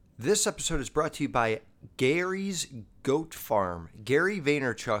This episode is brought to you by Gary's Goat Farm. Gary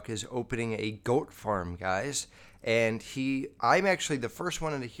Vaynerchuk is opening a goat farm, guys. And I'm actually the first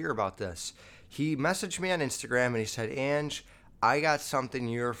one to hear about this. He messaged me on Instagram and he said, Ange, I got something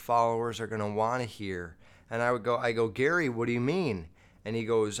your followers are going to want to hear. And I go, Gary, what do you mean? And he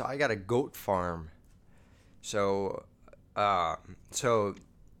goes, I got a goat farm. So that's all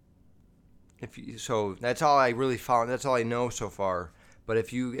I really found. That's all I know so far. But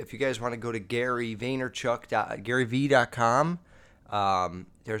if you guys want to go to GaryV.com,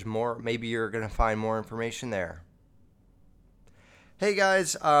 there's more. Maybe you're gonna find more information there. Hey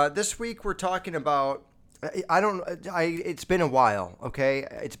guys, this week we're talking about. It's been a while. Okay,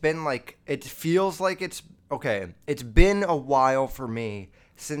 it feels like it's okay. It's been a while for me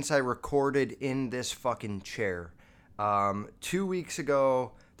since I recorded in this fucking chair. 2 weeks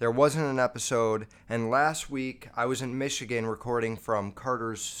ago, there wasn't an episode, and last week I was in Michigan recording from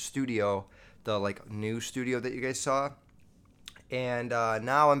Carter's studio, the new studio that you guys saw, and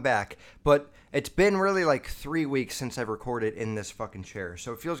now I'm back. But it's been really 3 weeks since I've recorded in this fucking chair,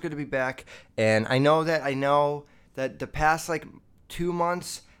 so it feels good to be back. And I know that the past 2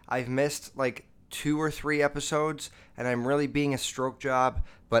 months I've missed 2 or 3 episodes, and I'm really being a stroke job.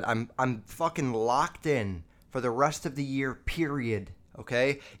 But I'm fucking locked in for the rest of the year, period.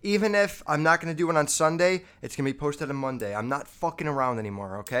 Okay? Even if I'm not going to do it on Sunday, it's going to be posted on Monday. I'm not fucking around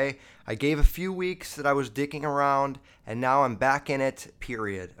anymore, okay? I gave a few weeks that I was dicking around, and now I'm back in it,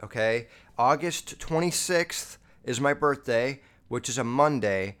 period, okay? August 26th is my birthday, which is a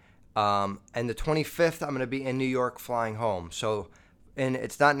Monday, and the 25th I'm going to be in New York flying home. So, and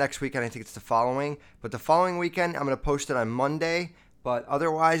it's not next weekend, I think it's the following, but the following weekend I'm going to post it on Monday, but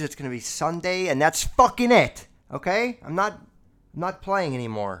otherwise it's going to be Sunday, and that's fucking it, okay? I'm not playing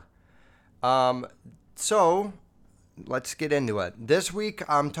anymore. So let's get into it. This week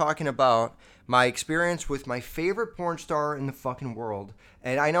I'm talking about my experience with my favorite porn star in the fucking world.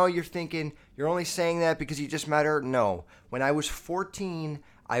 And I know you're thinking you're only saying that because you just met her. No. When I was 14,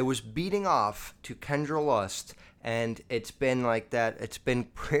 I was beating off to Kendra Lust, and it's been like that. It's been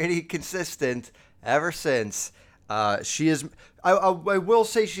pretty consistent ever since. She is. I will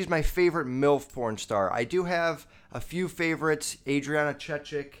say she's my favorite MILF porn star. I do have a few favorites. Adriana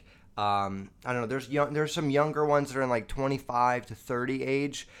Chechik. I don't know. There's some younger ones that are in 25 to 30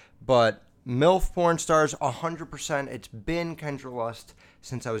 age, but MILF porn stars 100%. It's been Kendra Lust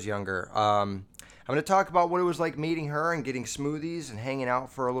since I was younger. I'm gonna talk about what it was like meeting her and getting smoothies and hanging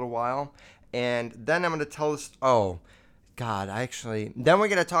out for a little while, and then I'm gonna tell this. Oh, God, then we're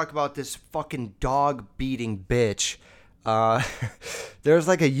gonna talk about this fucking dog beating bitch. There's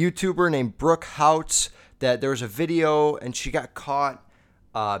a YouTuber named Brooke Houts that there was a video and she got caught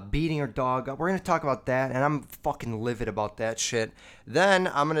beating her dog up. We're going to talk about that, and I'm fucking livid about that shit. Then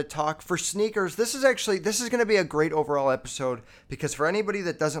I'm going to talk for sneakers. This is going to be a great overall episode because for anybody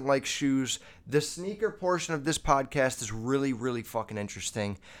that doesn't like shoes, the sneaker portion of this podcast is really, really fucking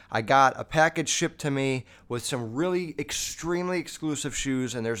interesting. I got a package shipped to me with some really extremely exclusive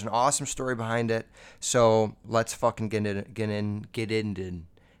shoes, and there's an awesome story behind it. So let's fucking get in.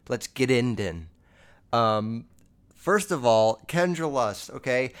 Let's get in. First of all, Kendra Lust,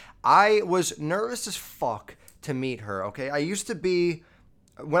 okay? I was nervous as fuck to meet her, okay? I used to be,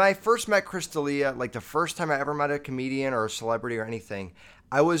 when I first met Chris D'Elia, the first time I ever met a comedian or a celebrity or anything,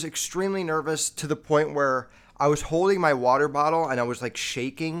 I was extremely nervous to the point where I was holding my water bottle and I was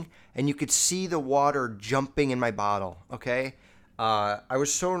shaking, and you could see the water jumping in my bottle, okay? I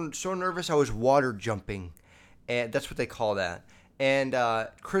was so nervous I was water jumping, and that's what they call that. And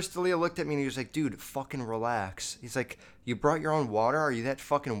Chris D'Elia looked at me and he was like, dude, fucking relax. He's like, you brought your own water? Are you that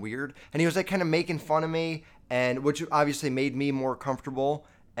fucking weird? And he was kind of making fun of me, and which obviously made me more comfortable.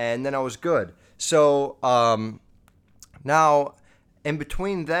 And then I was good. So now, in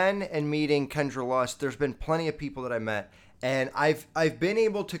between then and meeting Kendra Lust, there's been plenty of people that I met. And I've been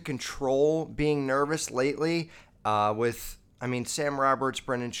able to control being nervous lately with Sam Roberts,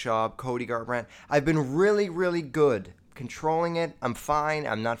 Brendan Schaub, Cody Garbrandt. I've been really, really good controlling it. I'm fine.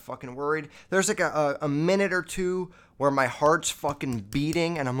 I'm not fucking worried. There's a minute or two where my heart's fucking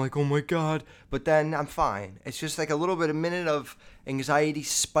beating and I'm like, oh my God. But then I'm fine. It's just a minute of anxiety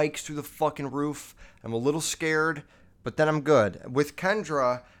spikes through the fucking roof. I'm a little scared, but then I'm good. With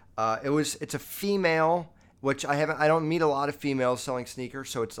Kendra, it's a female, which I don't meet a lot of females selling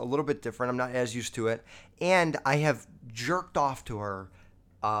sneakers, so it's a little bit different. I'm not as used to it. And I have jerked off to her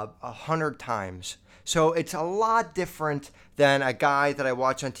 100 times. So it's a lot different than a guy that I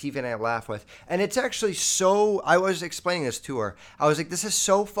watch on TV and I laugh with. And it's actually I was explaining this to her. I was like, this is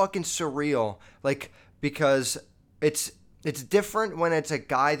so fucking surreal. Because It's different when it's a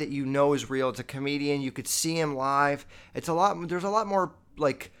guy that you know is real. It's a comedian. You could see him live. It's a lot. There's a lot more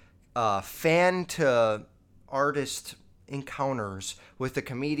like fan to artist encounters with a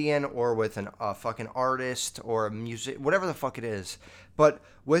comedian or with a fucking artist or a music, whatever the fuck it is. But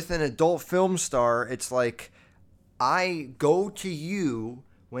with an adult film star, it's like I go to you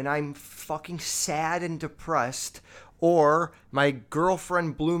when I'm fucking sad and depressed, or my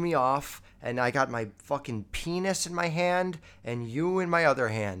girlfriend blew me off and I got my fucking penis in my hand and you in my other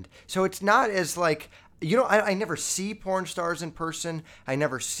hand. So it's not as like, I never see porn stars in person. I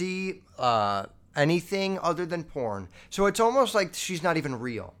never see anything other than porn. So it's almost like she's not even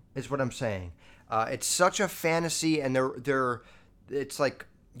real, is what I'm saying. It's such a fantasy, and it's like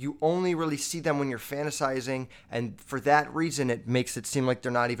you only really see them when you're fantasizing, and for that reason, it makes it seem like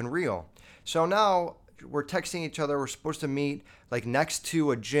they're not even real. So now we're texting each other. We're supposed to meet like next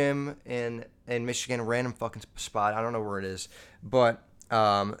to a gym in Michigan, a random fucking spot. I don't know where it is, but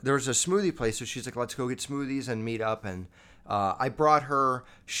there's a smoothie place. So she's like, let's go get smoothies and meet up. And I brought her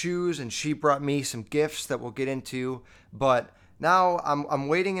shoes, and she brought me some gifts that we'll get into. But now I'm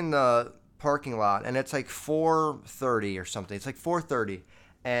waiting in the parking lot, and it's like 4:30 or something. It's like 4:30,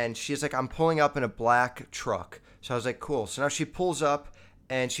 and she's like, I'm pulling up in a black truck. So I was like, cool. So now she pulls up,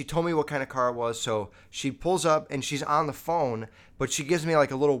 and she told me what kind of car it was. So she pulls up, and she's on the phone, but she gives me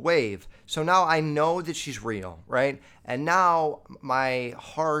like a little wave. So now I know that she's real, right? And now my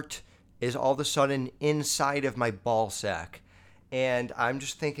heart is all of a sudden inside of my ball sack. And I'm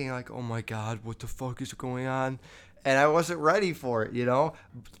just thinking like, oh my God, what the fuck is going on? And I wasn't ready for it,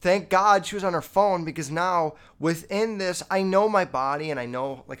 Thank God she was on her phone, because now within this, I know my body and I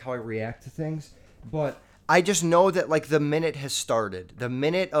know like how I react to things. But I just know that like the minute has started. The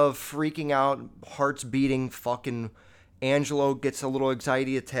minute of freaking out, hearts beating, fucking Angelo gets a little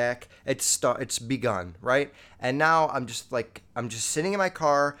anxiety attack. It's begun, right? And now I'm just sitting in my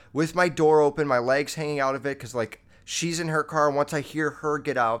car with my door open, my legs hanging out of it, because like she's in her car. And once I hear her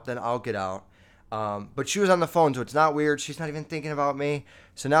get out, then I'll get out. But she was on the phone, so it's not weird. She's not even thinking about me.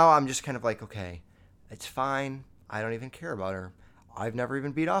 So now I'm just kind of like, okay, it's fine. I don't even care about her. I've never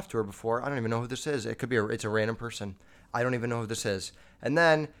even beat off to her before. I don't even know who this is. It's a random person. I don't even know who this is. And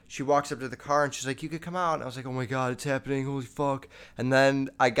then she walks up to the car and she's like, you could come out. And I was like, oh my God, it's happening. Holy fuck. And then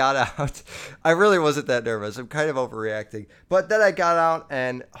I got out. I really wasn't that nervous. I'm kind of overreacting. But then I got out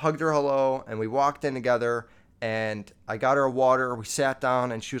and hugged her hello, and we walked in together. And I got her a water. We sat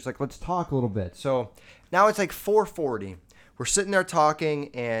down, and she was like, let's talk a little bit. So now it's like 4:40. We're sitting there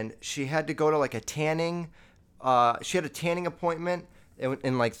talking, and she had to go to like a tanning. She had a tanning appointment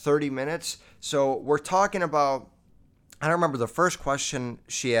in like 30 minutes. So we're talking about, I don't remember, the first question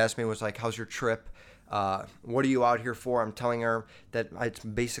she asked me was like, how's your trip? What are you out here for? I'm telling her that it's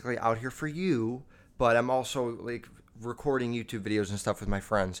basically out here for you, but I'm also like recording YouTube videos and stuff with my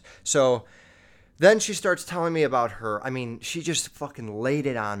friends. So then she starts telling me about her. I mean, she just fucking laid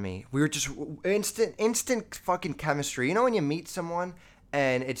it on me. We were just instant fucking chemistry. You know when you meet someone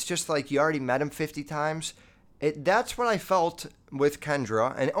and it's just like you already met him 50 times? That's what I felt with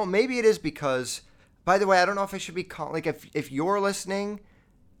Kendra. And maybe it is because, by the way, I don't know if I should be calling, like if you're listening,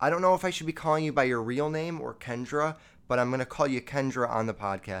 I don't know if I should be calling you by your real name or Kendra, but I'm going to call you Kendra on the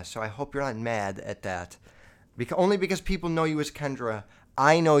podcast. So I hope you're not mad at that. Only because people know you as Kendra.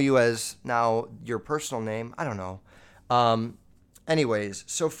 I know you as now your personal name. I don't know. Anyways,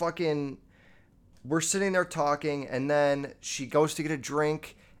 so fucking we're sitting there talking, and then she goes to get a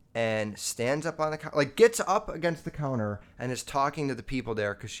drink and stands up on the counter, like gets up against the counter and is talking to the people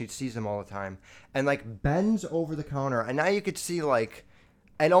there because she sees them all the time, and like bends over the counter, and now you could see like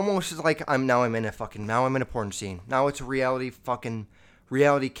it almost is like I'm in a porn scene. Now it's a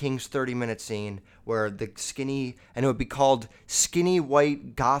Reality Kings 30-minute scene where the skinny, and it would be called Skinny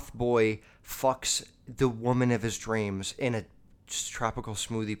White Goth Boy Fucks the Woman of His Dreams in a tropical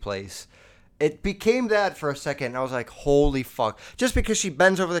smoothie place. It became that for a second, and I was like, holy fuck. Just because she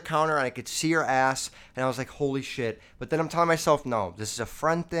bends over the counter and I could see her ass, and I was like, holy shit. But then I'm telling myself, no, this is a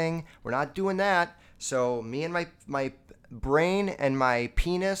friend thing. We're not doing that. So me and my brain and my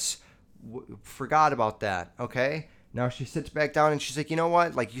penis forgot about that, okay? Now she sits back down and she's like, you know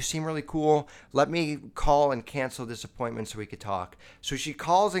what? Like, you seem really cool. Let me call and cancel this appointment so we could talk. So she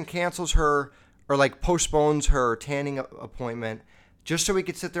calls and cancels her, or like postpones her tanning appointment just so we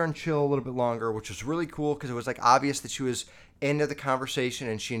could sit there and chill a little bit longer, which was really cool because it was like obvious that she was into the conversation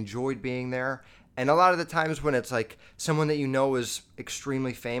and she enjoyed being there. And a lot of the times when it's like someone that you know is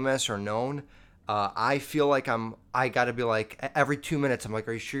extremely famous or known, I feel like I got to be like, every 2 minutes, I'm like,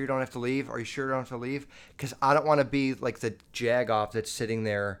 are you sure you don't have to leave? Are you sure you don't have to leave? Because I don't want to be like the jagoff that's sitting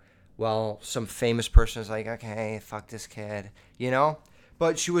there well, some famous person is like, okay, fuck this kid, you know?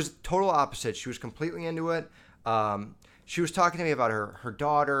 But she was total opposite. She was completely into it. She was talking to me about her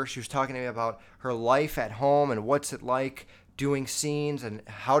daughter. She was talking to me about her life at home and what's it like doing scenes and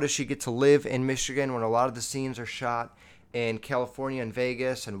how does she get to live in Michigan when a lot of the scenes are shot in California and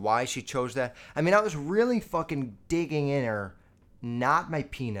Vegas and why she chose that. I mean, I was really fucking digging in her, not my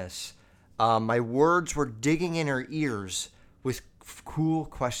penis. My words were digging in her ears with cool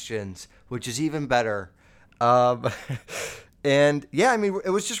questions, which is even better. Um, and yeah, I mean, it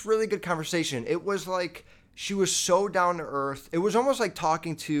was just really good conversation. It was like she was so down to earth. It was almost like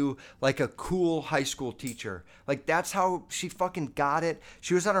talking to like a cool high school teacher. Like that's how she fucking got it.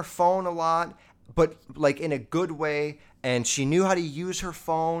 She was on her phone a lot, but like in a good way. And she knew how to use her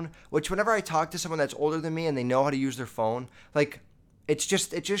phone, which whenever I talk to someone that's older than me and they know how to use their phone, like it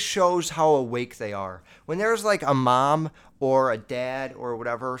just shows how awake they are. When there's like a mom or a dad or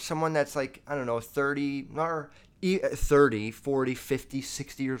whatever, someone that's like, I don't know, 30 or 30, 40, 50,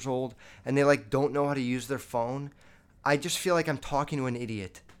 60 years old, and they like don't know how to use their phone, I just feel like I'm talking to an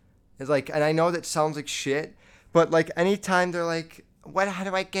idiot. It's like, and I know that sounds like shit, but like anytime they're like, how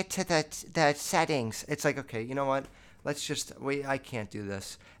do I get to the settings? It's like, okay, you know what? Let's just wait. I can't do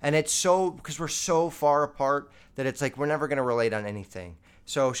this, and it's so because we're so far apart that it's like we're never gonna relate on anything.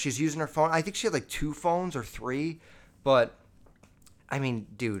 So she's using her phone. I think she had like 2 phones or 3, but I mean,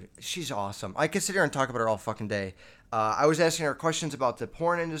 dude, she's awesome. I could sit here and talk about her all fucking day. I was asking her questions about the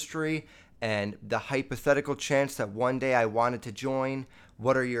porn industry and the hypothetical chance that one day I wanted to join.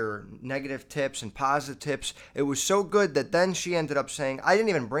 What are your negative tips and positive tips? It was so good that then she ended up saying, I didn't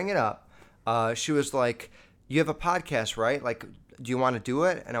even bring it up. She was like, you have a podcast, right? Like, do you want to do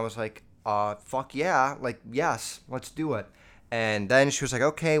it? And I was like, fuck yeah. Like, yes, let's do it. And then she was like,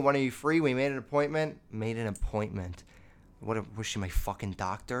 okay, when are you free? We made an appointment. Was she my fucking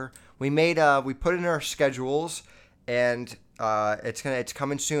doctor? We put it in our schedules, and it's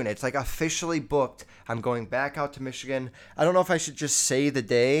coming soon. It's like officially booked. I'm going back out to Michigan. I don't know if I should just say the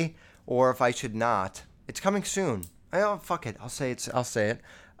day or if I should not. It's coming soon. Fuck it. I'll say it.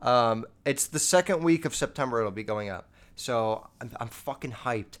 It's the second week of September. It'll be going up. So I'm fucking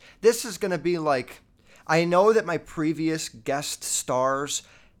hyped. This is gonna be like, I know that my previous guest stars,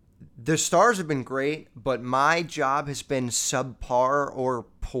 the stars have been great, but my job has been subpar or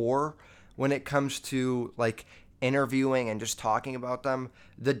poor when it comes to like interviewing and just talking about them.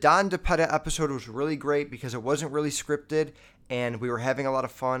 The Don DePetta episode was really great because it wasn't really scripted and we were having a lot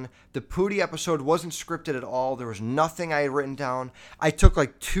of fun. The Pootie episode wasn't scripted at all. There was nothing I had written down. I took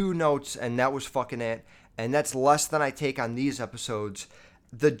like 2 notes and that was fucking it. And that's less than I take on these episodes.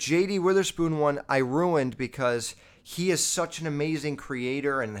 The JD Witherspoon one I ruined because he is such an amazing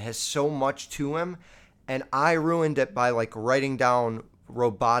creator and has so much to him. And I ruined it by like writing down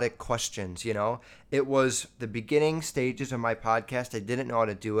robotic questions, you know? It was the beginning stages of my podcast. I didn't know how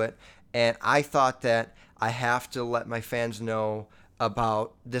to do it. And I thought that I have to let my fans know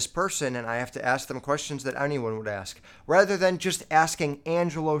about this person and I have to ask them questions that anyone would ask rather than just asking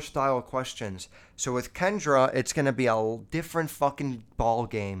Angelo style questions. So with Kendra, it's going to be a different fucking ball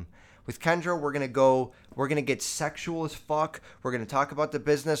game. With Kendra, we're going to get sexual as fuck. We're going to talk about the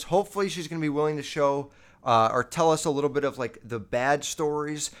business. Hopefully she's going to be willing to show or tell us a little bit of like the bad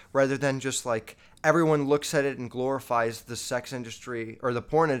stories rather than just like everyone looks at it and glorifies the sex industry or the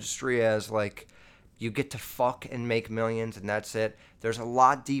porn industry as like you get to fuck and make millions and that's it. There's a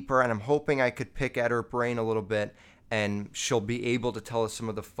lot deeper and I'm hoping I could pick at her brain a little bit and she'll be able to tell us some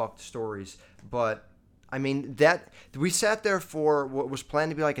of the fucked stories. But I mean, that we sat there for what was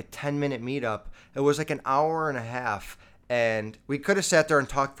planned to be like a 10-minute meetup. It was like an hour and a half and we could have sat there and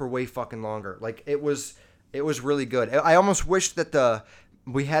talked for way fucking longer. Like it was really good. I almost wish that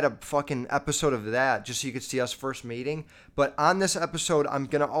we had a fucking episode of that just so you could see us first meeting. But on this episode, I'm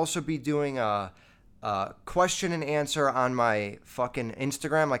going to also be doing a question and answer on my fucking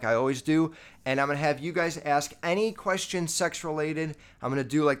Instagram like I always do. And I'm going to have you guys ask any question sex related. I'm going to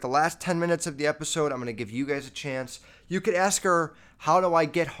do like the last 10 minutes of the episode. I'm going to give you guys a chance. You could ask her, how do I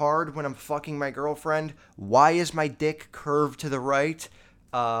get hard when I'm fucking my girlfriend? Why is my dick curved to the right?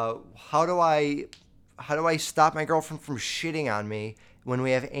 How do I stop my girlfriend from shitting on me when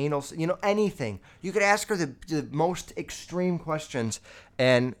we have anal, anything. You could ask her the most extreme questions,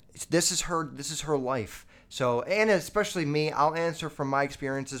 and this is her life. So, and especially me, I'll answer from my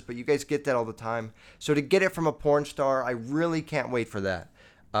experiences, but you guys get that all the time. So to get it from a porn star, I really can't wait for that.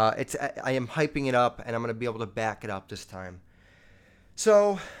 I am hyping it up, and I'm going to be able to back it up this time.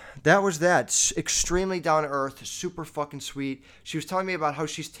 So that was that. Extremely down to earth, super fucking sweet. She was telling me about how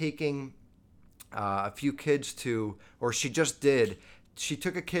she's taking a few kids or she just did, she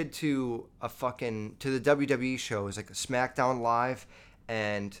took a kid to the WWE show. It was like a SmackDown Live,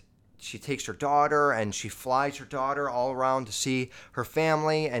 and she takes her daughter and she flies her daughter all around to see her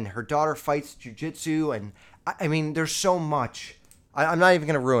family, and her daughter fights jiu-jitsu, and I mean, there's so much. I'm not even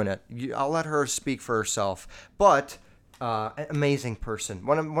gonna ruin it. I'll let her speak for herself. But an amazing person.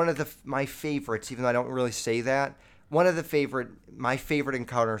 One of my favorites, even though I don't really say that. My favorite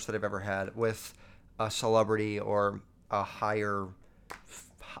encounters that I've ever had with a celebrity or a higher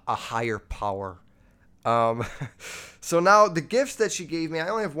power. So now the gifts that she gave me, I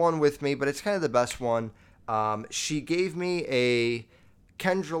only have one with me, but it's kind of the best one. She gave me a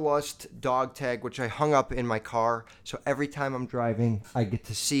Kendra Lust dog tag, which I hung up in my car. So every time I'm driving, I get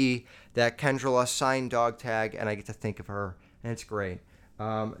to see that Kendra Lust signed dog tag, and I get to think of her, and it's great.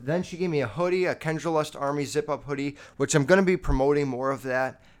 Then she gave me a hoodie, a Kendra Lust Army zip-up hoodie, which I'm going to be promoting more of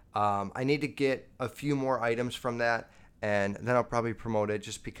that. I need to get a few more items from that, and then I'll probably promote it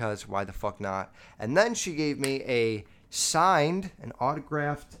just because why the fuck not. And then she gave me a signed, an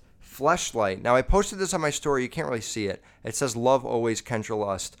autographed Fleshlight. Now, I posted this on my story. You can't really see it. It says, "Love always, Kendra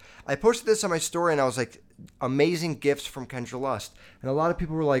Lust." I posted this on my story, and I was like, amazing gifts from Kendra Lust. And a lot of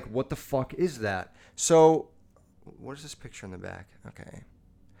people were like, what the fuck is that? So, what is this picture in the back? Okay.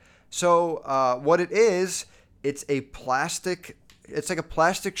 So, what it is, it's like a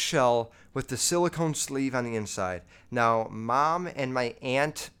plastic shell with the silicone sleeve on the inside. Now, Mom and my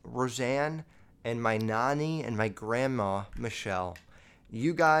Aunt Roseanne and my Nani and my Grandma Michelle,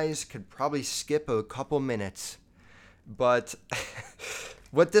 you guys could probably skip a couple minutes. But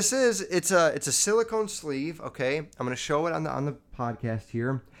what this is, it's a silicone sleeve, okay? I'm going to show it on the podcast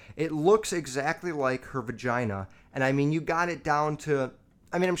here. It looks exactly like her vagina. And I mean, you got it down to,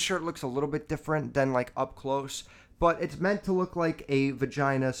 I mean, I'm sure it looks a little bit different than like up close, but it's meant to look like a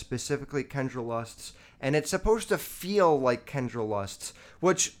vagina, specifically Kendra Lust's, and it's supposed to feel like Kendra Lust's,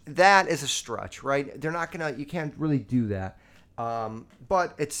 which that is a stretch, right? You can't really do that.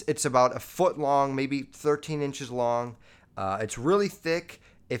 But it's about a foot long, maybe 13 inches long. It's really thick.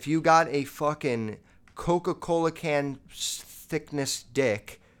 If you got a fucking Coca-Cola can thickness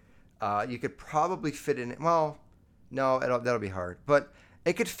dick, you could probably fit in it. Well, no, that'll be hard, but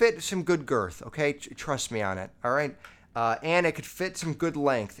it could fit some good girth, okay? Trust me on it, all right? And it could fit some good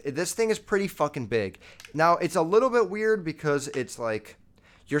length. This thing is pretty fucking big. Now, it's a little bit weird because it's like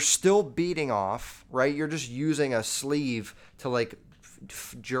you're still beating off, right? You're just using a sleeve to like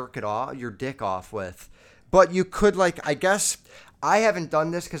jerk it off, your dick off with. But you could I guess I haven't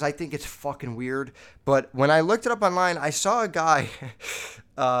done this because I think it's fucking weird. But when I looked it up online, I saw a guy.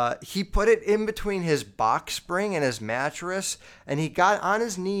 He put it in between his box spring and his mattress, and he got on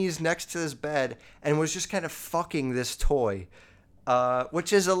his knees next to his bed and was just kind of fucking this toy,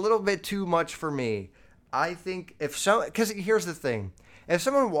 which is a little bit too much for me. I think because here's the thing. If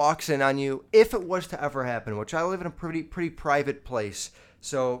someone walks in on you, if it was to ever happen, which I live in a pretty private place,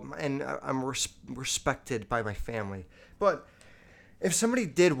 and I'm respected by my family, but if somebody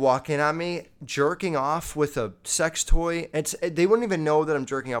did walk in on me jerking off with a sex toy, they wouldn't even know that I'm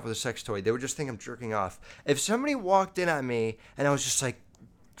jerking off with a sex toy. They would just think I'm jerking off. If somebody walked in on me and I was just like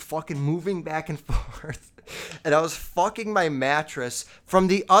fucking moving back and forth and I was fucking my mattress from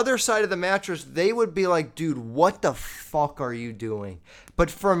the other side of the mattress, they would be like, dude, what the fuck are you doing? But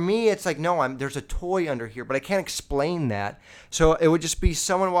for me, it's like, no, there's a toy under here, but I can't explain that. So it would just be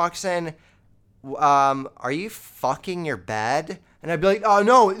someone walks in, are you fucking your bed? And I'd be like, oh,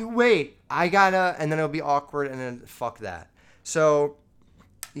 no, wait, and then it'll be awkward, and then fuck that. So,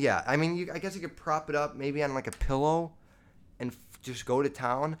 yeah, I mean, I guess you could prop it up maybe on like a pillow and just go to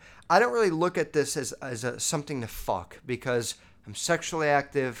town. I don't really look at this as something to fuck because I'm sexually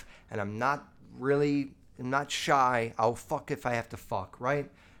active and I'm not shy. I'll fuck if I have to fuck, right?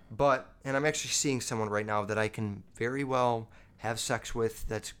 And I'm actually seeing someone right now that I can very well have sex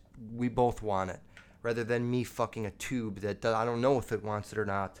with we both want it, rather than me fucking a tube that I don't know if it wants it or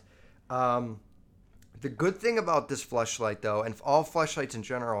not. The good thing about this Fleshlight, though, and all Fleshlights in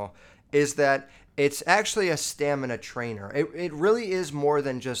general, is that it's actually a stamina trainer. It really is more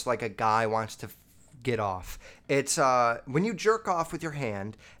than just like a guy wants to get off. It's when you jerk off with your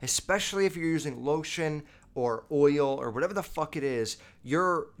hand, especially if you're using lotion or oil or whatever the fuck it is,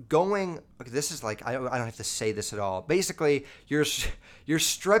 you're going, this is like, I don't have to say this at all. Basically, you're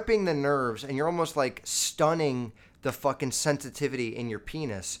stripping the nerves and you're almost like stunning the fucking sensitivity in your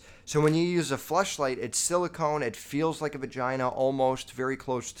penis. So when you use a Fleshlight, it's silicone, it feels like a vagina almost, very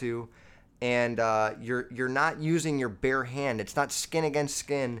close to, and you're not using your bare hand. It's not skin against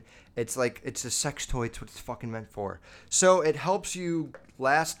skin. It's like, it's a sex toy. It's what it's fucking meant for. So it helps you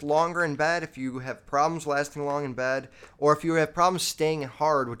last longer in bed, if you have problems lasting long in bed, or if you have problems staying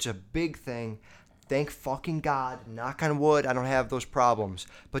hard, which is a big thing, thank fucking God, knock on wood, I don't have those problems.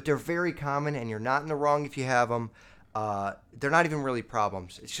 But they're very common, and you're not in the wrong if you have them. They're not even really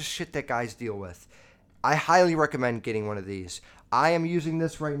problems. It's just shit that guys deal with. I highly recommend getting one of these. I am using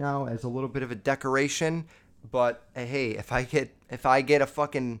this right now as a little bit of a decoration, but hey, if I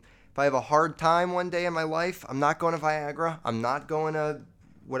have a hard time one day in my life, I'm not going to Viagra. I'm not going to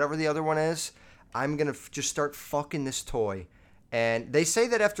whatever the other one is. I'm going to just start fucking this toy. And they say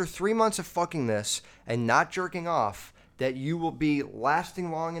that after 3 months of fucking this and not jerking off, that you will be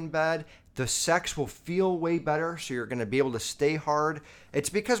lasting long in bed. The sex will feel way better, so you're going to be able to stay hard. It's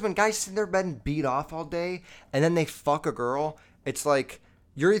because when guys sit in their bed and beat off all day and then they fuck a girl, it's like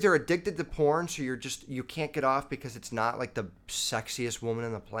you're either addicted to porn, so you can't get off because it's not like the sexiest woman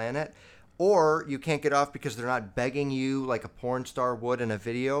on the planet, or you can't get off because they're not begging you like a porn star would in a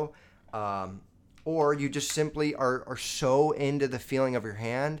video. Or you just simply are so into the feeling of your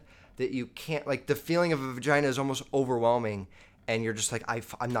hand that you can't, like, the feeling of a vagina is almost overwhelming, and you're just like,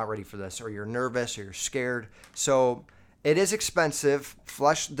 I'm not ready for this, or you're nervous, or you're scared. So it is expensive.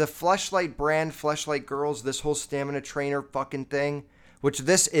 The Fleshlight brand, Fleshlight Girls, this whole stamina trainer fucking thing, which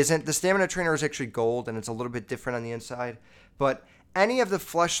this isn't. The stamina trainer is actually gold, and it's a little bit different on the inside. But any of the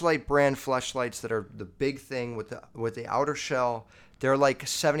Fleshlight brand fleshlights that are the big thing with the outer shell, they're like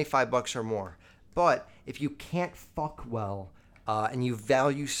 $75 or more. But if you can't fuck well, and you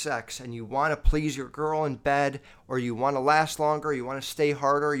value sex, and you want to please your girl in bed, or you want to last longer, you want to stay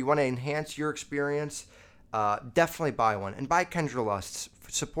harder, you want to enhance your experience, definitely buy one. And buy Kendra Lusts.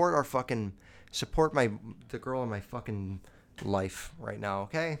 Support the girl in my fucking life right now,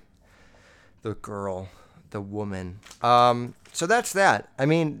 okay? The girl, the woman. So that's that. I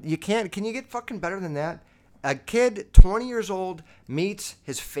mean, can you get fucking better than that? A kid, 20 years old, meets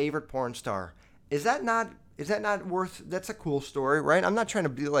his favorite porn star. Is that not worth? That's a cool story, right? I'm not trying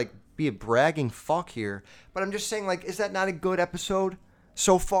to be a bragging fuck here, but I'm just saying, like, is that not a good episode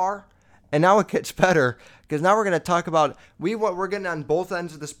so far? And now it gets better, because now we're going to talk about we're getting on both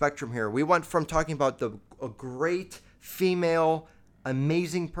ends of the spectrum here. We went from talking about a great female,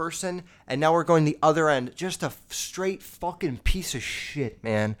 amazing person, and now we're going the other end, just a straight fucking piece of shit,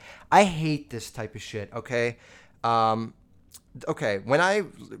 man. I hate this type of shit. Okay. Okay,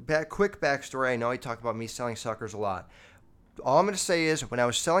 quick backstory. I know I talk about me selling suckers a lot. All I'm going to say is, when I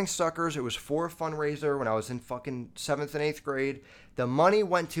was selling suckers, it was for a fundraiser when I was in fucking 7th and 8th grade. The money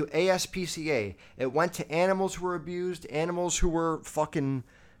went to ASPCA. It went to animals who were abused, animals who were fucking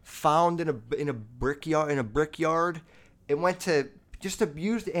found in a brickyard. It went to just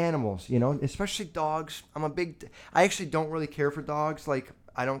abused animals, especially dogs. I actually don't really care for dogs. Like,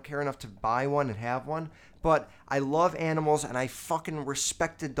 I don't care enough to buy one and have one. But I love animals, and I fucking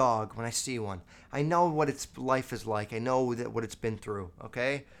respect a dog when I see one. I know what its life is like. I know what it's been through,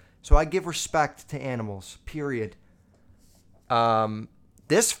 okay? So I give respect to animals, period.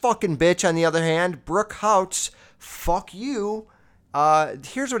 This fucking bitch, on the other hand, Brooke Houts, fuck you.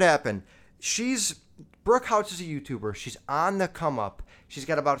 Here's what happened. Brooke Houts is a YouTuber. She's on the come up. She's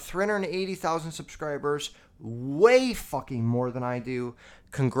got about 380,000 subscribers, way fucking more than I do.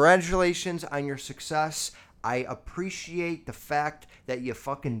 Congratulations on your success. I appreciate the fact that you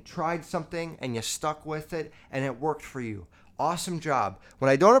fucking tried something and you stuck with it and it worked for you. Awesome job. What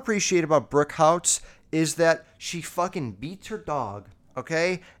I don't appreciate about Brooke Houts is that she fucking beats her dog,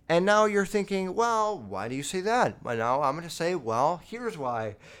 okay? And now you're thinking, well, why do you say that? Well, now I'm going to say, well, here's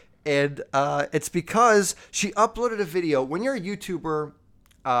why. And it's because she uploaded a video. When you're a YouTuber,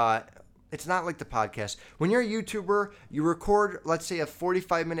 it's not like the podcast. When you're a YouTuber, you record, let's say, a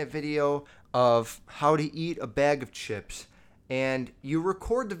 45-minute video of how to eat a bag of chips. And you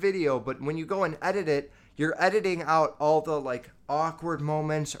record the video, but when you go and edit it, you're editing out all the, like, awkward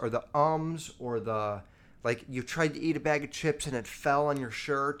moments or the ums or the, like, you tried to eat a bag of chips and it fell on your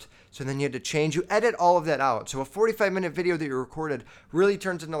shirt, so then you had to change. You edit all of that out. So a 45-minute video that you recorded really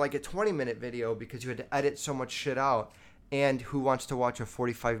turns into, like, a 20-minute video because you had to edit so much shit out. And who wants to watch a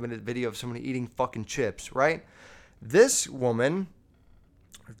 45-minute video of somebody eating fucking chips, right? This woman,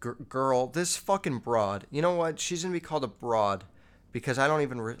 girl, this fucking broad, you know what? She's going to be called a broad because I don't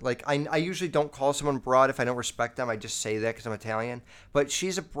even, I usually don't call someone broad if I don't respect them. I just say that because I'm Italian. But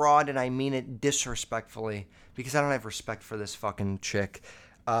she's a broad, and I mean it disrespectfully because I don't have respect for this fucking chick.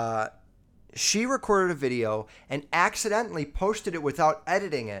 She recorded a video and accidentally posted it without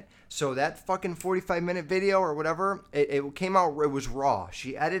editing it. So that fucking 45-minute video or whatever, it came out, it was raw.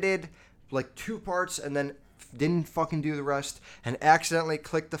 She edited like 2 parts and then didn't fucking do the rest and accidentally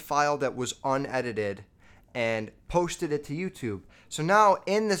clicked the file that was unedited. and posted it to YouTube. So now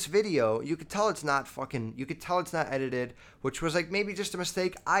in this video, you could tell it's not edited, which was like maybe just a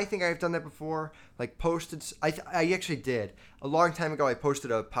mistake. I think I've done that before. Like posted, I actually did a long time ago. I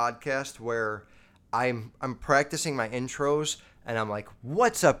posted a podcast where I'm practicing my intros, and I'm like,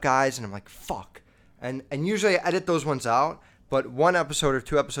 "What's up, guys?" And I'm like, "Fuck," and usually I edit those ones out. But one episode or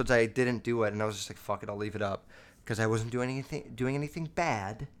two episodes, I didn't do it, and I was just like, "Fuck it, I'll leave it up," because I wasn't doing anything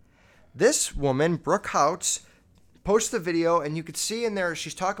bad. This woman, Brooke Houts, posted a video, and you could see in there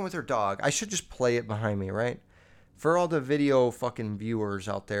she's talking with her dog. I should just play it behind me, right? For all the video fucking viewers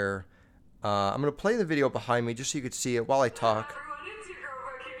out there, I'm going to play the video behind me just so you could see it while I talk.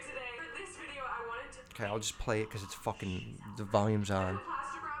 Okay, I'll just play it because it's fucking, the volume's on.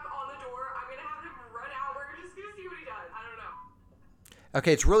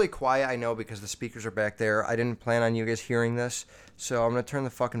 Okay, it's really quiet, I know, because the speakers are back there. I didn't plan on you guys hearing this, so I'm going to turn the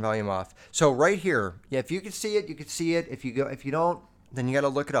fucking volume off. So right here, yeah, if you can see it, you can see it. If you don't, then you got to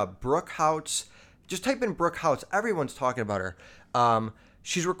look it up. Brooke Houts. Just type in Brooke Houts. Everyone's talking about her.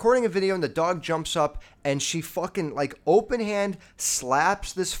 She's recording a video, and the dog jumps up, and she fucking, like, open hand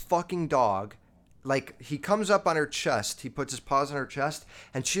slaps this fucking dog. Like, he comes up on her chest. He puts his paws on her chest,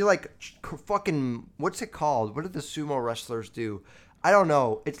 and she, like, fucking, what's it called? What do the sumo wrestlers do? I don't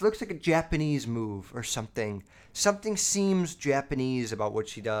know. It looks like a Japanese move or something. Something seems Japanese about what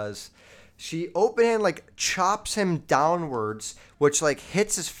she does. She open hand, like, chops him downwards, which, like,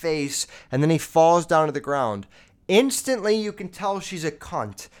 hits his face, and then he falls down to the ground. Instantly, you can tell she's a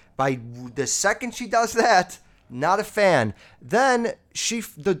cunt. By the second she does that, not a fan. Then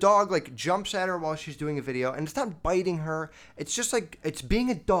the dog, like, jumps at her while she's doing a video, and it's not biting her. It's just, like, it's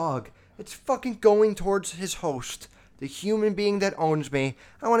being a dog. It's fucking going towards his host, the human being that owns me.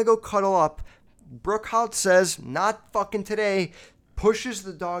 I want to go cuddle up. Brooke Houts says, "Not fucking today," pushes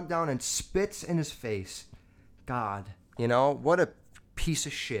the dog down and spits in his face. God, you know, what a piece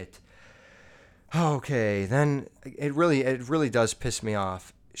of shit. Okay, then it really does piss me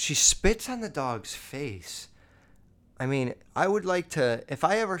off. She spits on the dog's face. I mean, I would like to, if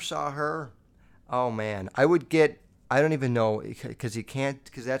I ever saw her, oh man, I don't even know, because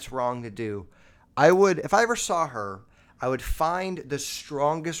that's wrong to do. If I ever saw her, I would find the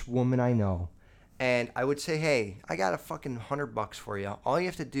strongest woman I know, and I would say, "Hey, I got a fucking $100 for you. All you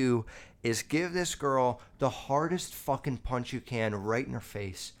have to do is give this girl the hardest fucking punch you can right in her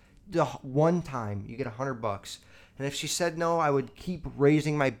face. The one time, you get $100. And if she said no, I would keep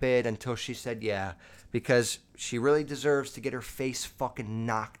raising my bid until she said yeah, because she really deserves to get her face fucking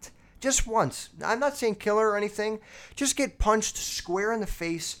knocked. Just once. I'm not saying kill her or anything. Just get punched square in the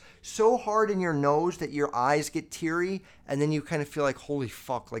face so hard in your nose that your eyes get teary, and then you kind of feel like, holy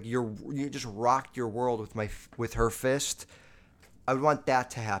fuck, like you just rocked your world with her fist. I would want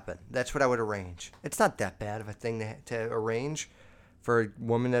that to happen. That's what I would arrange. It's not that bad of a thing to arrange for a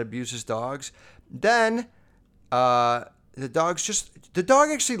woman that abuses dogs. Then the dog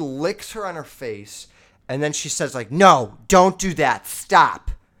actually licks her on her face, and then she says, like, "No, don't do that. Stop.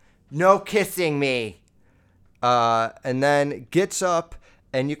 No kissing me." And then gets up,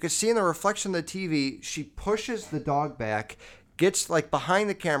 and you can see in the reflection of the TV, she pushes the dog back, gets, like, behind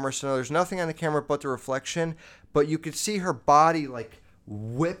the camera, so there's nothing on the camera but the reflection, but you could see her body, like,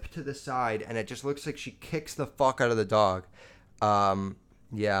 whip to the side, and it just looks like she kicks the fuck out of the dog.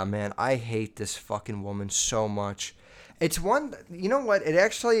 Yeah, man, I hate this fucking woman so much. It's one, you know what? It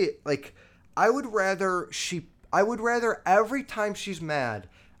actually, like, I would rather every time she's mad,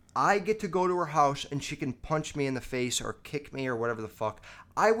 I get to go to her house and she can punch me in the face or kick me or whatever the fuck.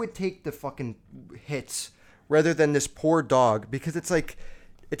 I would take the fucking hits rather than this poor dog, because it's like,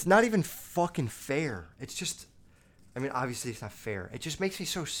 it's not even fucking fair. It's just, I mean, obviously it's not fair. It just makes me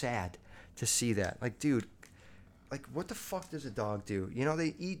so sad to see that. Like, dude, like, what the fuck does a dog do? You know,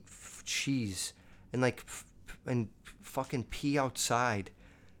 they eat cheese and, like, and fucking pee outside.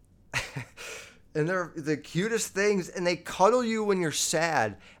 And they're the cutest things, and they cuddle you when you're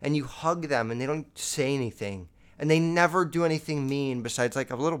sad, and you hug them, and they don't say anything. And they never do anything mean besides,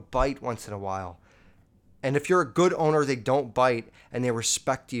 like, a little bite once in a while. And if you're a good owner, they don't bite, and they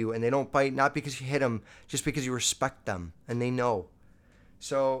respect you, and they don't bite not because you hit them, just because you respect them, and they know.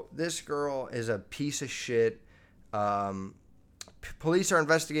 So this girl is a piece of shit. Police are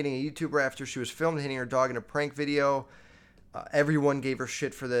investigating a YouTuber after she was filmed hitting her dog in a prank video. Everyone gave her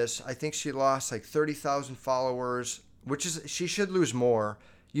shit for this. I think she lost like 30,000 followers, which is, she should lose more.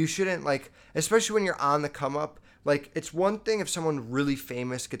 You shouldn't, like, especially when you're on the come up. Like, it's one thing if someone really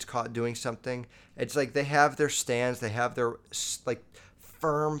famous gets caught doing something. It's like they have their stands, they have their, like,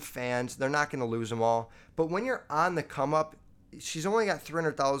 firm fans. They're not going to lose them all. But when you're on the come up, she's only got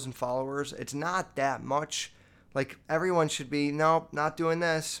 300,000 followers. It's not that much. Like, everyone should be, nope, not doing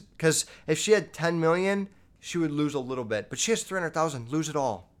this. Because if she had 10 million, she would lose a little bit. But she has 300,000, lose it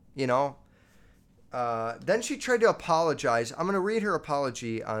all, you know? Then she tried to apologize. I'm going to read her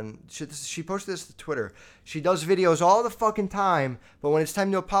apology on, she posted this to Twitter. She does videos all the fucking time, but when it's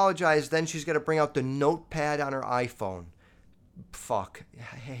time to apologize, then she's got to bring out the notepad on her iPhone. Fuck.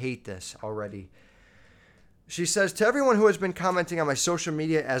 I hate this already. She says, to everyone who has been commenting on my social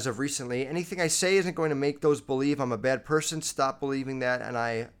media as of recently, anything I say isn't going to make those believe I'm a bad person. Stop believing that, and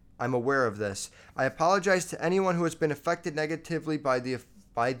I'm aware of this. I apologize to anyone who has been affected negatively by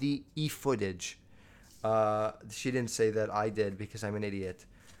the e-footage. She didn't say that, I did, because I'm an idiot.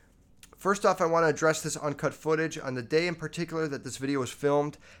 First off, I want to address this uncut footage. On the day in particular that this video was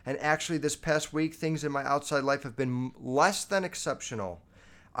filmed, and actually this past week, things in my outside life have been less than exceptional.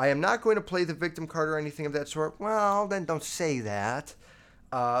 I am not going to play the victim card or anything of that sort. Well, then don't say that.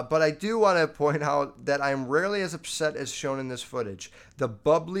 But I do want to point out that I am rarely as upset as shown in this footage. The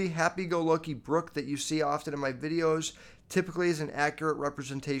bubbly, happy-go-lucky Brooke that you see often in my videos typically is an accurate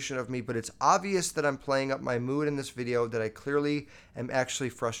representation of me, but it's obvious that I'm playing up my mood in this video, that I clearly am actually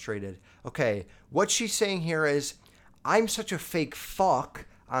frustrated. Okay, what she's saying here is, I'm such a fake fuck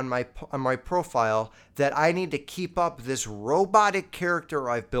on my profile that I need to keep up this robotic character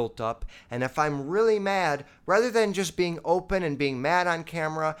I've built up, and if I'm really mad, rather than just being open and being mad on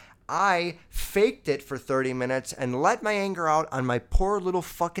camera, I faked it for 30 minutes and let my anger out on my poor little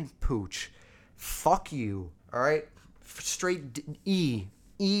fucking pooch. Fuck you, alright? Straight E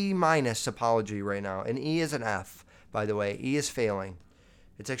minus apology right now, and E is an F, by the way. E is failing.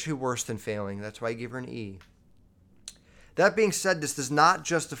 It's actually worse than failing. That's why I gave her an E. That being said, this does not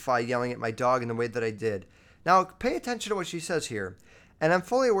justify yelling at my dog in the way that I did. Now, pay attention to what she says here. And I'm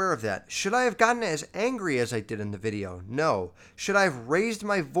fully aware of that. Should I have gotten as angry as I did in the video? No. Should I have raised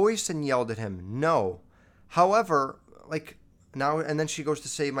my voice and yelled at him? No. However, like, now, and then she goes to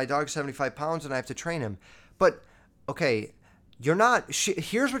say, my dog's 75 pounds and I have to train him. But, okay, you're not,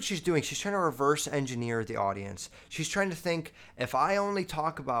 here's what she's doing. She's trying to reverse engineer the audience. She's trying to think, if I only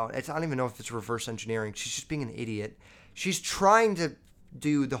talk about, I don't even know if it's reverse engineering. She's just being an idiot. She's trying to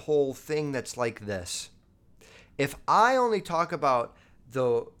do the whole thing that's like this. If I only talk about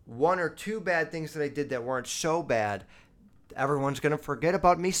the one or two bad things that I did that weren't so bad, everyone's going to forget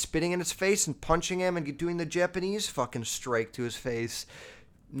about me spitting in his face and punching him and doing the Japanese fucking strike to his face.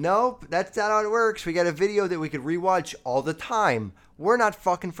 Nope, that's not how it works. We got a video that we could rewatch all the time. We're not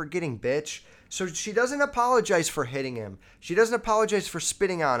fucking forgetting, bitch. So she doesn't apologize for hitting him. She doesn't apologize for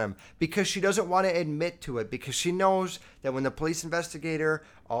spitting on him because she doesn't want to admit to it, because she knows that when the police investigate her,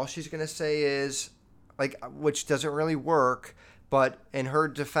 all she's going to say is, like, which doesn't really work, but in her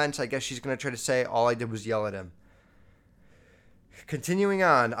defense, I guess she's going to try to say, all I did was yell at him. Continuing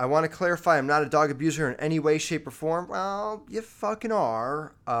on, I want to clarify I'm not a dog abuser in any way, shape, or form. Well, you fucking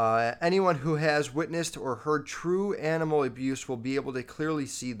are. Anyone who has witnessed or heard true animal abuse will be able to clearly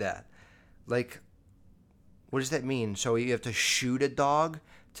see that. Like, what does that mean? So you have to shoot a dog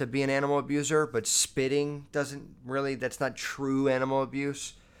to be an animal abuser, but spitting doesn't really, that's not true animal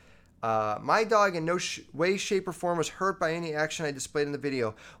abuse. My dog in no way, shape, or form was hurt by any action I displayed in the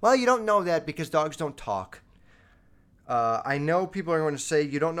video. Well, you don't know that because dogs don't talk. I know people are going to say,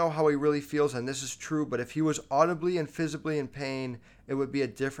 you don't know how he really feels, and this is true, but if he was audibly and physically in pain, it would be a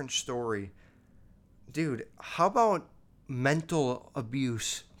different story. Dude, how about mental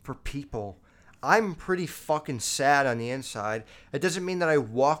abuse for people? I'm pretty fucking sad on the inside. It doesn't mean that I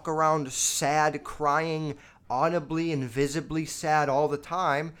walk around sad, crying, audibly and visibly sad all the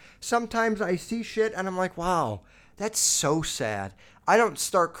time. Sometimes I see shit and I'm like, wow, that's so sad. I don't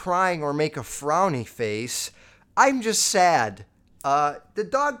start crying or make a frowny face. I'm just sad. The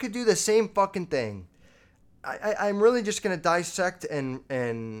dog could do the same fucking thing. I'm really just going to dissect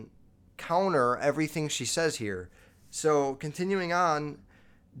and counter everything she says here. So, continuing on,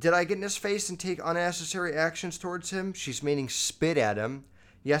 did I get in his face and take unnecessary actions towards him? She's meaning spit at him.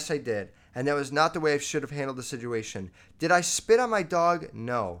 Yes, I did. And that was not the way I should have handled the situation. Did I spit on my dog?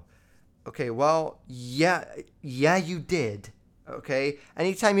 No. Okay, well, yeah, you did. Okay?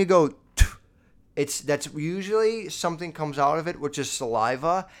 Anytime you go, that's usually something comes out of it, which is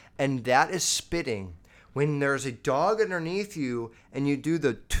saliva, and that is spitting. When there's a dog underneath you and you do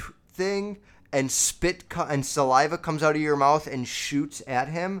the thing and spit and saliva comes out of your mouth and shoots at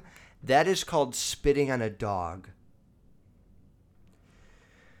him, that is called spitting on a dog.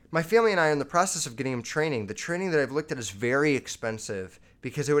 My family and I are in the process of getting him training. The training that I've looked at is very expensive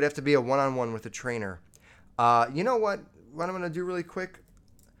because it would have to be a one-on-one with a trainer. You know what? What I'm going to do really quick?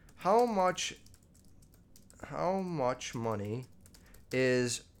 How much money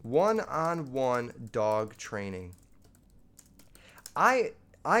is one-on-one dog training. I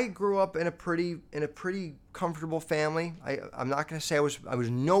grew up in a pretty comfortable family. I'm not gonna say I was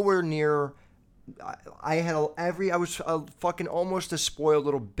nowhere near. I was a fucking almost a spoiled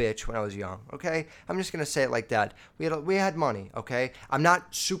little bitch when I was young. Okay, I'm just gonna say it like that. We had money. Okay, I'm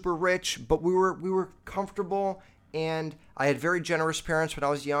not super rich, but we were comfortable, and I had very generous parents when I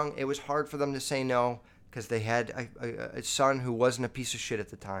was young. It was hard for them to say no because they had a son who wasn't a piece of shit at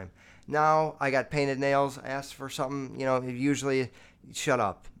the time. Now I got painted nails. I asked for something, usually shut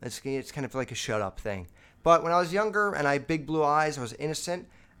up. It's kind of like a shut up thing. But when I was younger and I had big blue eyes, I was innocent.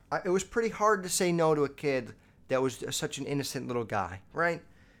 It was pretty hard to say no to a kid that was such an innocent little guy, right?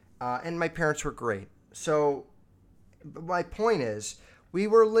 And my parents were great. So my point is, we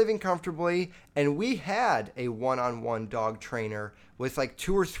were living comfortably, and we had a one-on-one dog trainer with like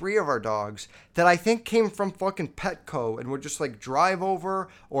 2 or 3 of our dogs that I think came from fucking Petco and would just like drive over,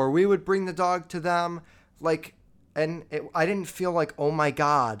 or we would bring the dog to them. I didn't feel like, oh my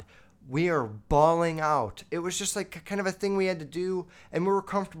God, we are bawling out. It was just like kind of a thing we had to do, and we were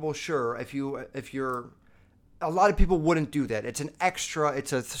comfortable. Sure, if you're, a lot of people wouldn't do that. It's an extra.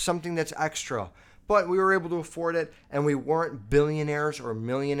 It's something that's extra. But we were able to afford it, and we weren't billionaires or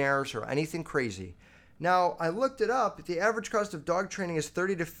millionaires or anything crazy. Now, I looked it up. The average cost of dog training is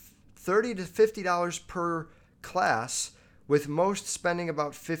 $30 to $50 per class, with most spending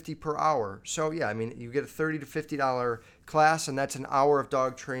about $50 per hour. So, yeah, I mean, you get a $30 to $50 class, and that's an hour of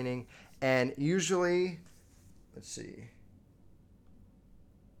dog training. And usually, let's see.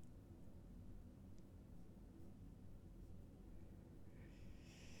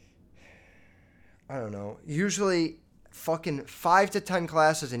 I don't know. Usually fucking 5 to 10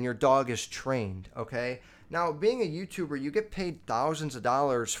 classes and your dog is trained, okay? Now, being a YouTuber, you get paid thousands of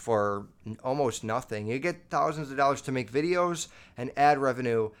dollars for almost nothing. You get thousands of dollars to make videos and ad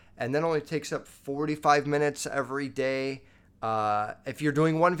revenue, and that only takes up 45 minutes every day. If you're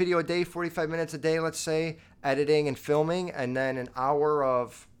doing one video a day, 45 minutes a day, let's say, editing and filming, and then an hour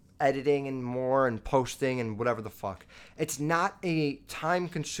of editing and more and posting and whatever the fuck. It's not a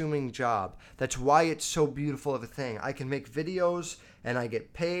time-consuming job. That's why it's so beautiful of a thing. I can make videos and I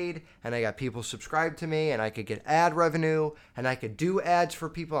get paid and I got people subscribed to me and I could get ad revenue and I could do ads for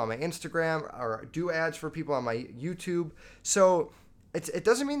people on my Instagram or do ads for people on my YouTube. So it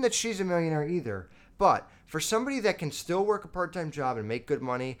doesn't mean that she's a millionaire either. But for somebody that can still work a part-time job and make good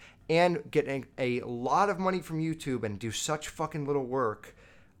money and get a lot of money from YouTube and do such fucking little work,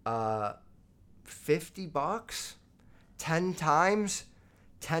 $50, 10 times,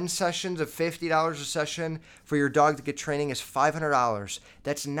 10 sessions of $50 a session for your dog to get training is $500.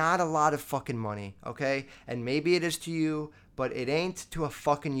 That's not a lot of fucking money, okay? And maybe it is to you, but it ain't to a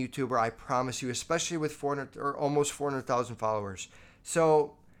fucking YouTuber, I promise you, especially with 400 or almost 400,000 followers.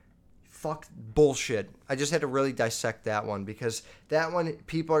 So fuck bullshit. I just had to really dissect that one, because that one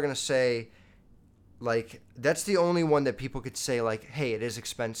people are going to say, like, that's the only one that people could say, like, hey, it is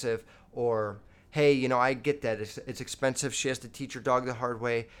expensive, or hey, I get that it's expensive. She has to teach her dog the hard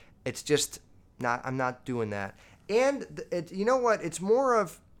way. It's just not, I'm not doing that. And you know what? It's more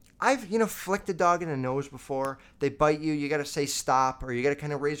of, I've, flicked a dog in the nose before. They bite you. You got to say stop, or you got to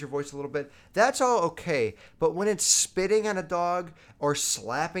kind of raise your voice a little bit. That's all okay. But when it's spitting on a dog or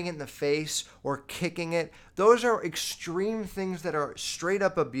slapping it in the face or kicking it, those are extreme things that are straight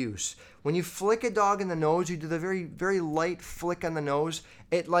up abuse. When you flick a dog in the nose, you do the very, very light flick on the nose.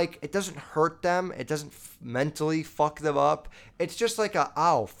 It doesn't hurt them. It doesn't mentally fuck them up. It's just like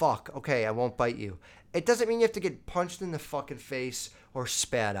ow, fuck, okay, I won't bite you. It doesn't mean you have to get punched in the fucking face or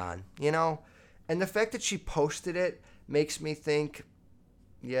spat on, And the fact that she posted it makes me think,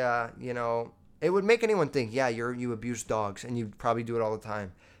 yeah, it would make anyone think, yeah, you abuse dogs, and you probably do it all the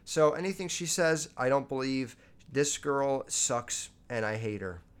time. So anything she says, I don't believe. This girl sucks, and I hate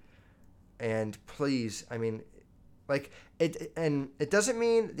her. And please, I mean, it doesn't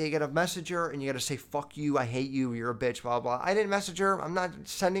mean that you gotta message her and you gotta say, fuck you, I hate you, you're a bitch, blah, blah. I didn't message her. I'm not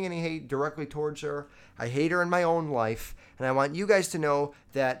sending any hate directly towards her. I hate her in my own life, and I want you guys to know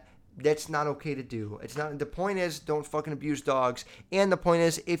that that's not okay to do. It's not. The point is, don't fucking abuse dogs. And the point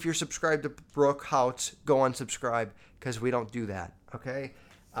is, if you're subscribed to Brooke Houts, go unsubscribe, because we don't do that, okay?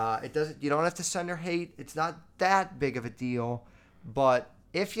 It doesn't. You don't have to send her hate. It's not that big of a deal. But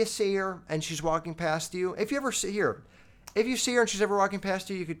if you see her and she's walking past you, if you see her and she's ever walking past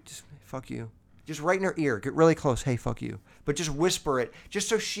you, you could just, fuck you. Just right in her ear. Get really close. Hey, fuck you. But just whisper it, just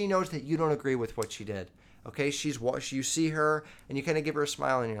so she knows that you don't agree with what she did. Okay? You see her, and you kind of give her a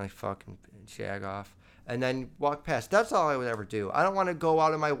smile, and you're like, fucking jag off. And then walk past. That's all I would ever do. I don't want to go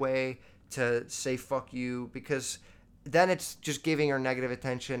out of my way to say fuck you, because then it's just giving her negative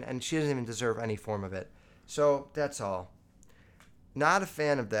attention, and she doesn't even deserve any form of it. So that's all. Not a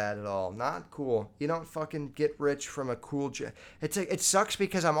fan of that at all. Not cool. You don't fucking get rich from a cool. It sucks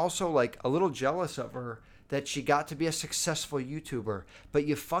because I'm also like a little jealous of her that she got to be a successful YouTuber. But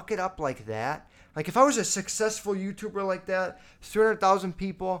you fuck it up like that. Like if I was a successful YouTuber like that, 300,000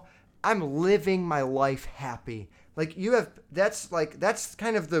 people, I'm living my life happy. Like that's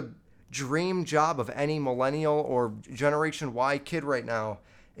kind of the dream job of any millennial or Generation Y kid right now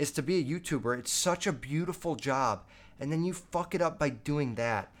is to be a YouTuber. It's such a beautiful job. And then you fuck it up by doing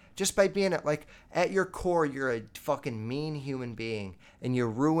that. Just by being at your core, you're a fucking mean human being. And you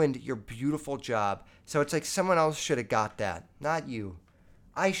ruined your beautiful job. So it's like someone else should have got that. Not you.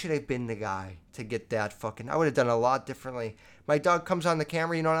 I should have been the guy to get that fucking... I would have done a lot differently. My dog comes on the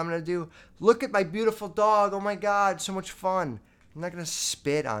camera, you know what I'm going to do? Look at my beautiful dog. Oh my God, so much fun. I'm not going to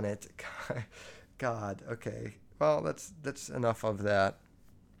spit on it. God, okay. Well, that's enough of that.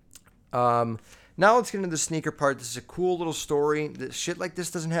 Now let's get into the sneaker part. This is a cool little story. Shit like this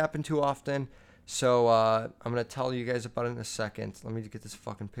doesn't happen too often. So I'm going to tell you guys about it in a second. Let me get this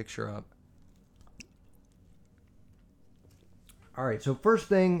fucking picture up. All right, so first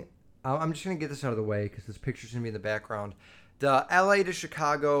thing, I'm just going to get this out of the way because this picture's going to be in the background. The LA to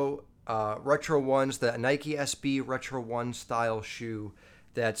Chicago Retro Ones, the Nike SB Retro One style shoe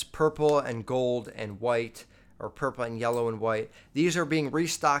that's purple and gold and white, or purple and yellow and white. These are being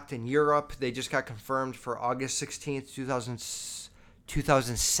restocked in Europe. They just got confirmed for August 16th,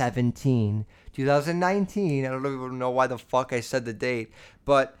 2017. 2019. I don't even know why the fuck I said the date.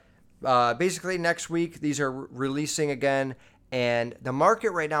 But basically next week, these are releasing again. And the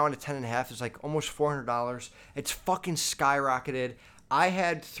market right now on a 10.5 is like almost $400. It's fucking skyrocketed. I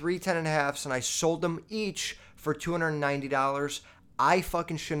had 3 10.5s and I sold them each for $290. I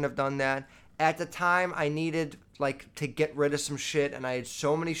fucking shouldn't have done that. At the time, I needed to get rid of some shit, and I had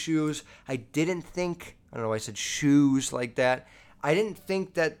so many shoes. I don't know why I said shoes like that. I didn't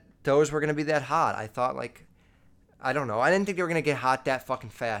think that those were going to be that hot. I thought I don't know. I didn't think they were going to get hot that fucking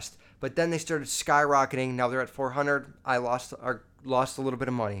fast. But then they started skyrocketing. Now they're at 400. I lost a little bit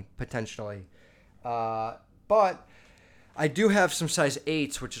of money, potentially. But I do have some size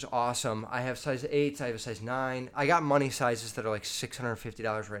 8s, which is awesome. I have size 8s. I have a size 9. I got money sizes that are like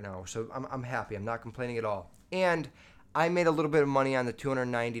 $650 right now. So I'm happy. I'm not complaining at all. And I made a little bit of money on the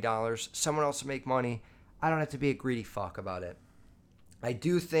 $290. Someone else will make money. I don't have to be a greedy fuck about it. I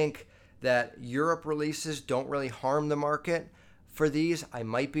do think that Europe releases don't really harm the market for these. I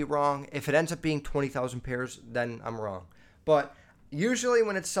might be wrong. If it ends up being 20,000 pairs, then I'm wrong. But usually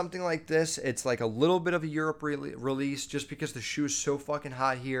when it's something like this, it's like a little bit of a Europe release just because the shoe's so fucking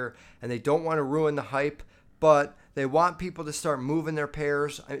hot here and they don't want to ruin the hype, but they want people to start moving their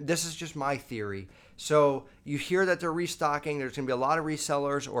pairs. This is just my theory. So you hear that they're restocking. There's going to be a lot of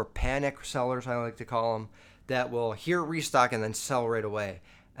resellers, or panic sellers, I like to call them, that will hear restock and then sell right away.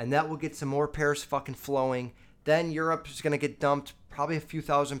 And that will get some more pairs fucking flowing. Then Europe is going to get dumped probably a few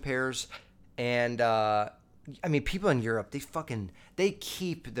thousand pairs. And, people in Europe, they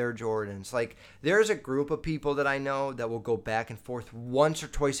keep their Jordans. Like, there's a group of people that I know that will go back and forth once or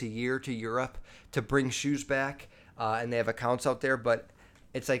twice a year to Europe to bring shoes back. And they have accounts out there. But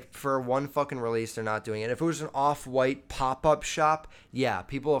it's like for one fucking release, they're not doing it. If it was an off-white pop-up shop, yeah,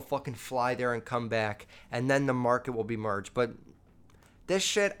 people will fucking fly there and come back. And then the market will be merged. But this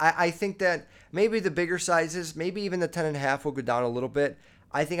shit, I think that maybe the bigger sizes, maybe even the 10.5 will go down a little bit.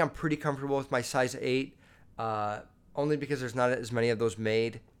 I think I'm pretty comfortable with my size 8, only because there's not as many of those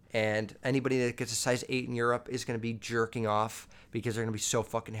made. And anybody that gets a size 8 in Europe is going to be jerking off because they're going to be so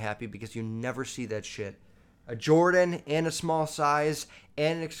fucking happy because you never see that shit. A Jordan and a small size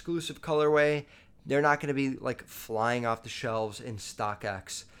and an exclusive colorway, they're not going to be flying off the shelves in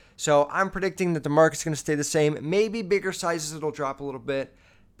StockX. So I'm predicting that the market's going to stay the same. Maybe bigger sizes, it'll drop a little bit,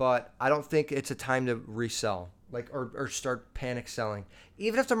 but I don't think it's a time to resell, or start panic selling.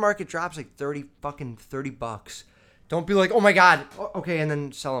 Even if the market drops $30 bucks, don't be like, oh my God, okay, and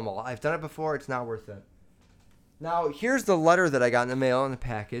then sell them all. I've done it before. It's not worth it. Now, here's the letter that I got in the mail in the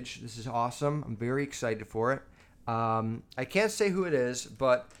package. This is awesome. I'm very excited for it. I can't say who it is,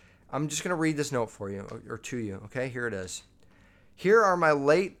 but I'm just going to read this note for you, or to you, okay? Here it is. Here are my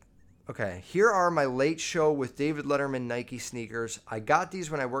late show with David Letterman Nike sneakers. I got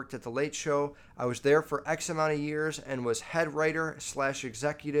these when I worked at the Late Show. I was there for X amount of years and was head writer /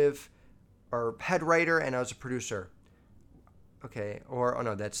 executive, or head writer, and I was a producer. Okay,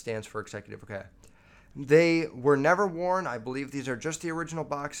 that stands for executive, okay. They were never worn. I believe these are just the original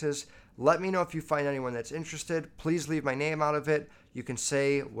boxes. Let me know if you find anyone that's interested. Please leave my name out of it. You can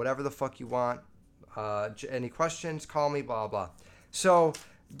say whatever the fuck you want. Any questions, call me, blah, blah. So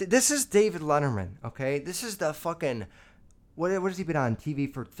this is David Letterman, okay? This is the fucking, what has he been on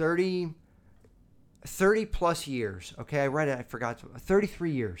TV for? 30 plus years, okay? I read it, I forgot.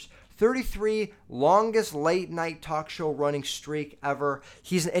 33 years. 33 longest late night talk show running streak ever.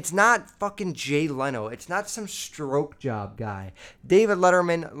 It's not fucking Jay Leno. It's not some stroke job guy. David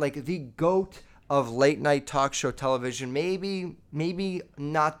Letterman, like the GOAT of late night talk show television. Maybe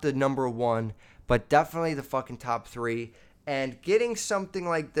not the number one, but definitely the fucking top three. And getting something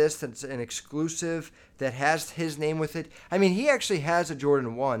like this that's an exclusive that has his name with it. I mean, he actually has a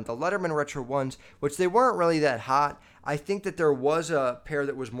Jordan 1, the Letterman Retro 1s, which they weren't really that hot. I think that there was a pair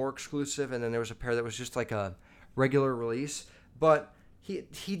that was more exclusive, and then there was a pair that was just like a regular release. But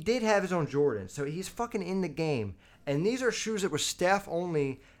he did have his own Jordan, so he's fucking in the game. And these are shoes that were staff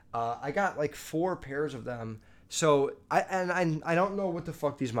only. I got like 4 pairs of them. So I don't know what the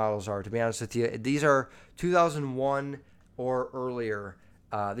fuck these models are, to be honest with you. These are 2001 or earlier.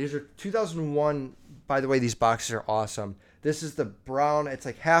 These are 2001. By the way, these boxes are awesome. This is the brown. It's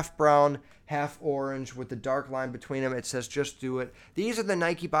like half brown, half orange with the dark line between them. It says "Just Do It." These are the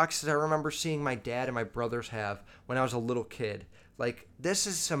Nike boxes I remember seeing my dad and my brothers have when I was a little kid. Like, this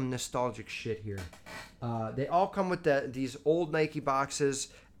is some nostalgic shit here. They all come with these old Nike boxes,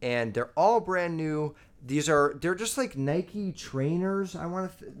 and they're all brand new. They're just like Nike trainers.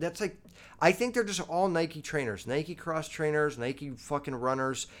 I think they're just all Nike trainers, Nike cross trainers, Nike fucking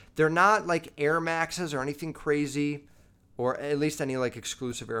runners. They're not like Air Maxes or anything crazy, or at least any like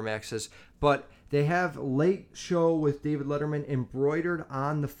exclusive Air Maxes, but they have Late Show with David Letterman embroidered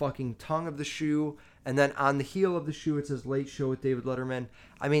on the fucking tongue of the shoe, and then on the heel of the shoe it says Late Show with David Letterman.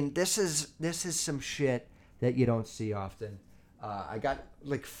 I mean, this is some shit that you don't see often. I got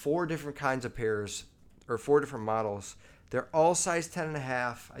like 4 different kinds of pairs, or 4 different models. They're all size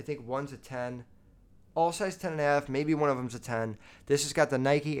 10.5. I think one's a 10. All size 10.5. Maybe one of them's a 10. This has got the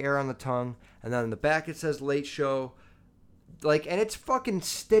Nike Air on the tongue, and then on the back it says Late Show. Like, and it's fucking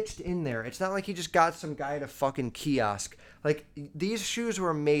stitched in there. It's not like he just got some guy at a fucking kiosk. Like, these shoes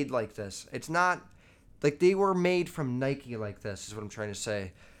were made like this. It's not like they were made from Nike like this, is what I'm trying to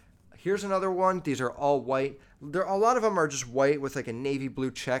say. Here's another one. These are all white. A lot of them are just white with like a navy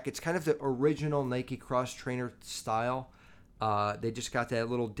blue check. It's kind of the original Nike cross trainer style. They just got that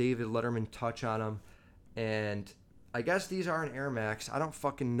little David Letterman touch on them. And I guess these are an Air Max. I don't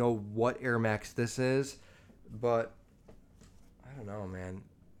fucking know what Air Max this is, but I don't know, man.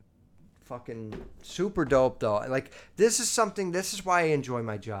 Fucking super dope, though. Like, this is why I enjoy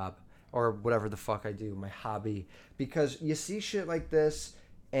my job, or whatever the fuck I do, my hobby. Because you see shit like this,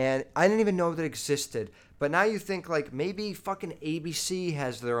 and I didn't even know that existed. But now you think, like, maybe fucking ABC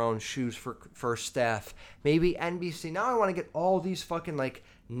has their own shoes for staff. Maybe NBC. Now I want to get all these fucking, like,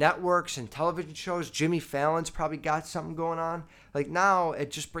 networks and television shows. Jimmy Fallon's probably got something going on. Like, now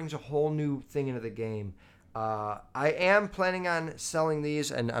it just brings a whole new thing into the game. I am planning on selling these,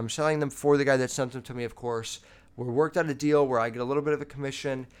 and I'm selling them for the guy that sent them to me, of course. We worked out a deal where I get a little bit of a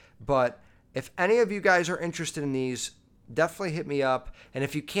commission. But if any of you guys are interested in these, definitely hit me up. And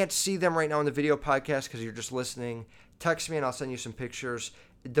if you can't see them right now in the video podcast because you're just listening, text me and I'll send you some pictures.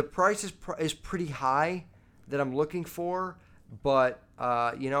 The price is pretty high that I'm looking for, but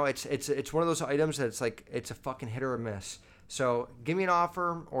it's one of those items that it's a fucking hit or a miss. So give me an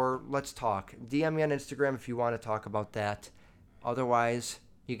offer or let's talk. DM me on Instagram if you want to talk about that. Otherwise,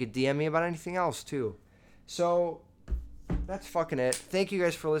 you could DM me about anything else too. So that's fucking it. Thank you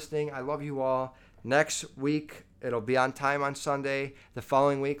guys for listening. I love you all. Next week, it'll be on time on Sunday. The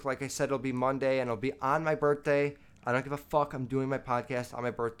following week, like I said, it'll be Monday, and it'll be on my birthday. I don't give a fuck. I'm doing my podcast on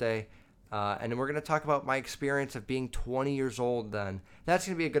my birthday. And then we're going to talk about my experience of being 20 years old then. That's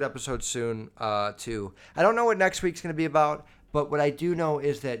going to be a good episode soon, too. I don't know what next week's going to be about, but what I do know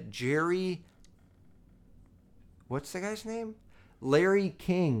is that Jerry... What's the guy's name? Larry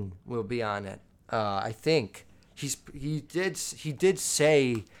King will be on it, I think. He did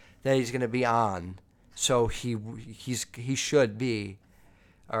say that he's going to be on, so he should be.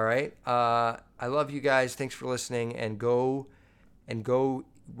 All right? I love you guys. Thanks for listening, and go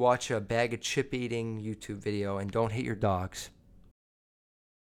watch a bag of chip eating YouTube video, and don't hit your dogs.